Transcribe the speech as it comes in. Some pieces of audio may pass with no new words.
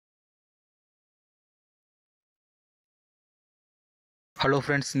Hello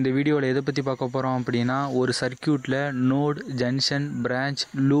friends, இந்த வீடியோவில் எதை பற்றி பார்க்க போகிறோம் அப்படின்னா, ஒரு சர்க்யூட்டில் note, junction, branch,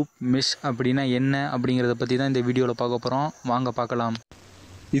 loop, mesh அப்படின்னா என்ன அப்படிங்கிறத பற்றி தான் இந்த வீடியோவில் பார்க்க போகிறோம். வாங்க பார்க்கலாம்.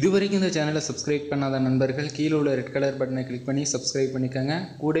 இதுவரைக்கும் இந்த சேனலை சப்ஸ்கிரைப் பண்ணாத நண்பர்கள் கீழே உள்ள ரெட் கலர் பட்டனை கிளிக் பண்ணி சப்ஸ்கிரைப் பண்ணிக்கோங்க.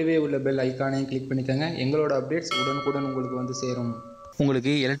 கூடவே உள்ள பெல் ஐக்கானையும் கிளிக் பண்ணிக்கோங்க. எங்களோட அப்டேட்ஸ் உடனுக்குடன் உங்களுக்கு வந்து சேரும்.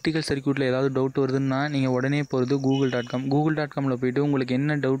 உங்களுக்கு எலக்ட்ரிக்கல் சர்க்யூட்டில் ஏதாவது டவுட் வருதுன்னா நீங்கள் உடனே போகிறது கூகுள்.com போய்ட்டு உங்களுக்கு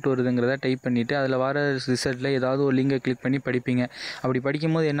என்ன டவுட் வருதுங்கிறத டைப் பண்ணிவிட்டு அதில் வர ரிசல்ட்டில் ஏதாவது ஒரு லிங்கை கிளிக் பண்ணி படிப்பீங்க. அப்படி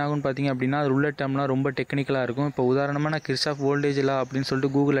படிக்கும்போது என்ன ஆகும்னு பார்த்தீங்க அப்படின்னா, அது உள்ள டேர்ம்லாம் ரொம்ப டெக்னிக்கலாக இருக்கும். இப்போ உதாரணமாக நான் கிர்ச்சாஃப் வோல்டேஜ் லா அப்படின்னு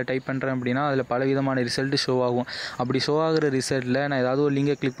சொல்லிட்டு கூகுளில் டைப் பண்ணுறேன் அப்படின்னா அதில் பல விதமான ரிசல்ட் ஷோ ஆகும். அப்படி ஷோ ஆகிற ரிசல்ட்டில் நான் ஏதாவது ஒரு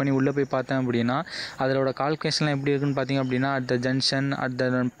லிங்கை கிளிக் பண்ணி உள்ளே போய் பார்த்தேன் அப்படின்னா அதோட கால்குலேஷன்லாம் எப்படி இருக்குன்னு பார்த்தீங்க அப்படின்னா, at the junction, at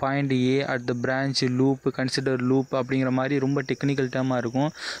the point A, at the branch, loop, consider loop அப்படிங்கிற மாதிரி ரொம்ப டெக்னிக்கல் டேர்மாக இருக்கும்.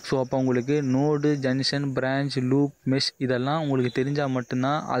 ஸோ அப்போ உங்களுக்கு node, junction, branch, loop, mesh இதெல்லாம் உங்களுக்கு தெரிஞ்சால்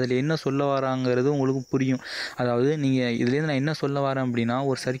மட்டும்தான் அதில் என்ன சொல்ல வராங்கிறது உங்களுக்கு புரியும். அதாவது நீங்கள் இதுலேருந்து நான் என்ன சொல்ல வரேன் அப்படின்னா,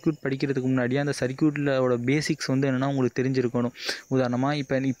 ஒரு சர்க்யூட் படிக்கிறதுக்கு முன்னாடி அந்த சர்க்யூட்டோட பேசிக்ஸ் வந்து என்னென்னா உங்களுக்கு தெரிஞ்சிருக்கணும். உதாரணமாக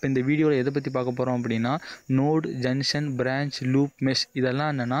இப்போ இந்த வீடியோவில் எதை பற்றி பார்க்க போகிறோம் அப்படின்னா, node, junction, branch, loop, mesh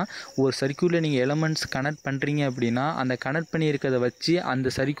இதெல்லாம் என்னென்னா ஒரு சர்க்யூட்டில் நீங்கள் எலமெண்ட்ஸ் கனெக்ட் பண்ணுறீங்க அப்படின்னா அந்த கனெக்ட் பண்ணியிருக்கிறத வச்சு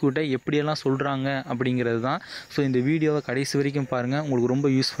அந்த சர்க்யூட்டை எப்படியெல்லாம் சொல்கிறாங்க அப்படிங்கிறது தான். ஸோ இந்த வீடியோவை கடைசி வரைக்கும் பாருங்கள், உங்களுக்கு ரொம்ப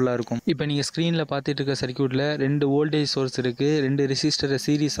யூஸ்ஃபுல்லாக இருக்கும். இப்போ நீங்கள் ஸ்க்ரீனில் பார்த்துட்டு இருக்க சர்க்யூட்டில் 2 வோல்டேஜ் சோர்ஸ் இருக்குது, 2 ரெசிஸ்டரை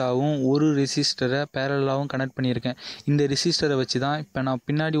சீரிஸாகவும் ஒரு ரெசிஸ்டரை பேரலாகவும் கனெக்ட் பண்ணியிருக்கேன். இந்த ரெசிஸ்டரை வச்சு தான் இப்போ நான்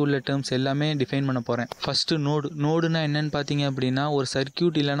பின்னாடி உள்ள டேர்ம்ஸ் எல்லாமே டிஃபைன் பண்ண போகிறேன். ஃபஸ்ட்டு நோடுனா என்னென்னு பார்த்தீங்க அப்படின்னா, ஒரு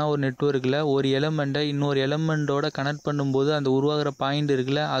சர்க்யூட் இல்லைனா ஒரு நெட்வொர்க்கில் ஒரு எலமெண்ட்டை இன்னொரு எலமெண்ட்டோட கனெக்ட் பண்ணும்போது அந்த உருவாகிற பாயிண்ட்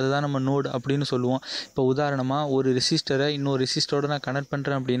இருக்குல்ல, அதுதான் நம்ம நோடு அப்படின்னு சொல்லுவோம். இப்போ உதாரணமாக ஒரு ரெசிஸ்டரை இன்னொரு ரெசிஸ்டரோட நான் கனெக்ட்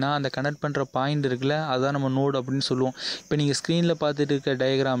பண்ணுறேன் அப்படின்னா அந்த கனெக்ட் பண்ணுற பாயிண்ட் இருக்குல்ல, அதுதான் நம்ம நோடு அப்படின்னு சொல்லுவோம். இப்போ நீங்கள் ஸ்க்ரீனில் பார்த்துட்டு இருக்க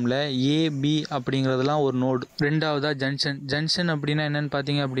டயக்ராமில் ஏபி அப்படிங்கிறதுலாம் ஒரு நோடு. ரெண்டாவதாக ஜங்ஷன் அப்படின்னா என்னென்னு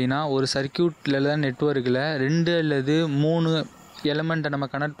பார்த்தீங்க அப்படின்னா, ஒரு சர்க்யூட்டில் நெட்வொர்க்கில் 2 அல்லது 3 எலமெண்ட்டை நம்ம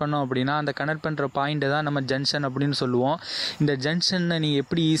கனெக்ட் பண்ணோம் அப்படின்னா அந்த கனெக்ட் பண்ணுற பாயிண்ட்டை தான் நம்ம ஜங்ஷன் அப்படின்னு சொல்லுவோம். இந்த ஜங்ஷனை நீங்கள்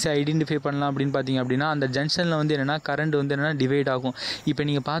எப்படி ஈஸியாக ஐடென்டிஃபை பண்ணலாம் அப்படின்னு பார்த்தீங்க அப்படின்னா, அந்த ஜங்ஷனில் வந்து என்னென்னா கரண்ட் வந்து என்னென்னா டிவைட் ஆகும். இப்போ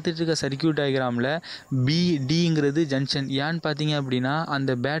நீங்கள் பார்த்துட்டு இருக்க சர்க்யூட் டயக்ராமில் பிடிங்கிறது ஜங்ஷன். ஏன்னு பார்த்தீங்க அப்படின்னா,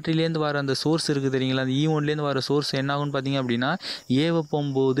 அந்த பேட்டரியிலேருந்து வர அந்த சோர்ஸ் இருக்குது தெரியுங்களா, அந்த E1லேருந்து வர சோர்ஸ் என்ன ஆகும்னு பார்த்தீங்க அப்படின்னா, ஏவை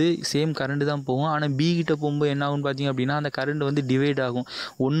போகும்போது சேம் கரண்ட் தான் போகும். ஆனால் பி கிட்ட போகும்போது என்ன ஆகும்னு பார்த்தீங்க அப்படின்னா அந்த கரண்ட் வந்து டிவைட் ஆகும்.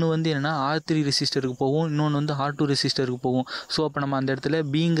 ஒன்று வந்து என்னென்னா R3 ரெசிஸ்டருக்கு போகும், இன்னொன்று வந்து R2 ரெசிஸ்டருக்கு போகும். ஸோ அப்போ நம்ம அந்த இடத்துல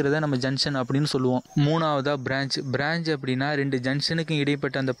பிங்கிறத நம்ம ஜங்ஷன் அப்படின்னு சொல்லுவோம். மூணாவதாக பிரான்ச் அப்படின்னா 2 ஜங்ஷனுக்கும்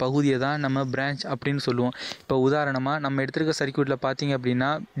இடைப்பட்ட அந்த பகுதியை தான் நம்ம பிரான்ச் அப்படின்னு சொல்லுவோம். இப்போ உதாரணமாக நம்ம எடுத்துருக்க சர்க்யூட்டில் பார்த்தீங்க அப்படின்னா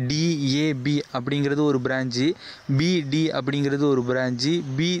டிஏபி அப்படிங்கிறது ஒரு பிரான்ச்சு, பிடி அப்படிங்கிறது ஒரு பிரான்ச்சு,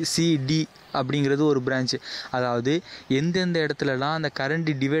 பிசிடி அப்படிங்கிறது ஒரு பிரான்ச்சு. அதாவது எந்தெந்த இடத்துலலாம் அந்த கரண்ட்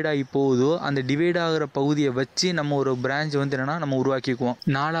டிவைட் ஆகி போகுதோ அந்த டிவைட் ஆகிற பகுதியை வச்சு நம்ம ஒரு பிரான்ச் வந்து என்னென்னா நம்ம உருவாக்கிக்குவோம்.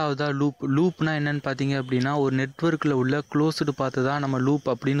 நாலாவதாக லூப்னா என்னென்னு பார்த்தீங்க அப்படின்னா, ஒரு நெட்வொர்க்கில் உள்ள க்ளோஸ்டு பார்த்து தான் நம்ம லூப்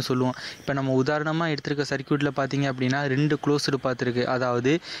அப்படின்னு சொல்லுவோம். இப்போ நம்ம உதாரணமாக எடுத்துருக்க சர்க்யூட்டில் பார்த்தீங்க அப்படின்னா 2 க்ளோஸ்டு பார்த்துருக்கு.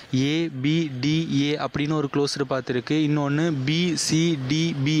 அதாவது ஏபிடிஏ அப்படின்னு ஒரு க்ளோஸ்டு பார்த்துருக்கு, இன்னொன்று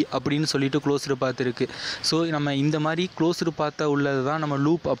பிசிடிபி அப்படின்னு சொல்லிட்டு க்ளோஸ்டு பார்த்துருக்கு. ஸோ நம்ம இந்த மாதிரி க்ளோஸ்டு பார்த்த உள்ளது தான் நம்ம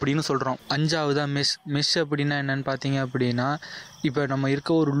லூப் அப்படின்னு சொல்கிறோம். அஞ்சாவதாக மெஷ் அப்படின்னா என்னென்னு பார்த்தீங்க அப்படின்னா, இப்போ நம்ம இருக்க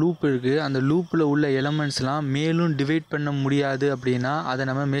ஒரு லூப் இருக்குது, அந்த லூப்பில் உள்ள எலமெண்ட்ஸ்லாம் மேலும் டிவைட் பண்ண முடியாது அப்படின்னா அதை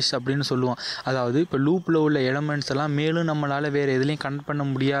நம்ம மெஷ் அப்படின்னு சொல்லுவோம். அதாவது இப்போ லூப்பில் உள்ள எலமெண்ட்ஸ் எல்லாம் மேலும் நம்மளால் வேறு எதுலேயும் கனெக்ட் பண்ண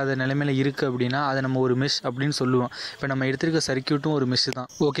முடியாத நிலைமையில் இருக்குது அப்படின்னா அதை நம்ம ஒரு மெஷ் அப்படின்னு சொல்லுவோம். இப்போ நம்ம எடுத்துருக்க சர்க்யூட்டும் ஒரு மெஷ் தான்.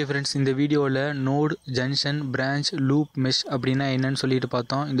 ஓகே ஃப்ரெண்ட்ஸ், இந்த வீடியோவில் node, junction, branch, loop, mesh அப்படின்னா என்னன்னு சொல்லிட்டு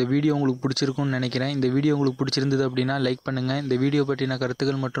பார்த்தோம். இந்த வீடியோ உங்களுக்கு பிடிச்சிருக்கும்னு நினைக்கிறேன். இந்த வீடியோ உங்களுக்கு பிடிச்சிருந்தது அப்படின்னா லைக் பண்ணுங்கள். இந்த வீடியோ பற்றின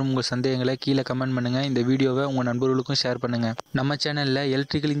கருத்துக்கள் மற்றும் உங்கள் சந்தேகங்களை கீழே கமெண்ட் பண்ணுங்கள். இந்த வீடியோவை உங்கள் நண்பர்களுக்கும் ஷேர் பண்ணுங்கள். நம்ம சேனலில்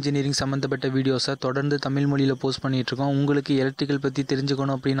எலக்ட்ரிக்கல் இன்ஜினியரிங் சம்மந்தப்பட்ட வீடியோஸை தொடர்ந்து தமிழ் மொழியில் போஸ்ட் பண்ணிகிட்ருக்கோம். உங்களுக்கு எலக்ட்ரிக்கல் பற்றி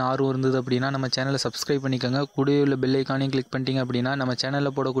தெரிஞ்சுக்கணும் அப்படின்னு ஆர்வம் இருந்தது அப்படின்னா நம்ம சேனலை சப்ஸ்கிரைப் பண்ணிக்கோங்க. கூடவே உள்ள பெல் ஐக்கானையும் கிளிக் பண்ணிட்டீங்க அப்படின்னா நம்ம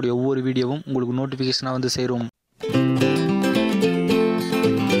சேனலில் போடக்கூடிய ஒவ்வொரு வீடியோவும் உங்களுக்கு நோட்டிஃபிகேஷனாக வந்து சேரும்.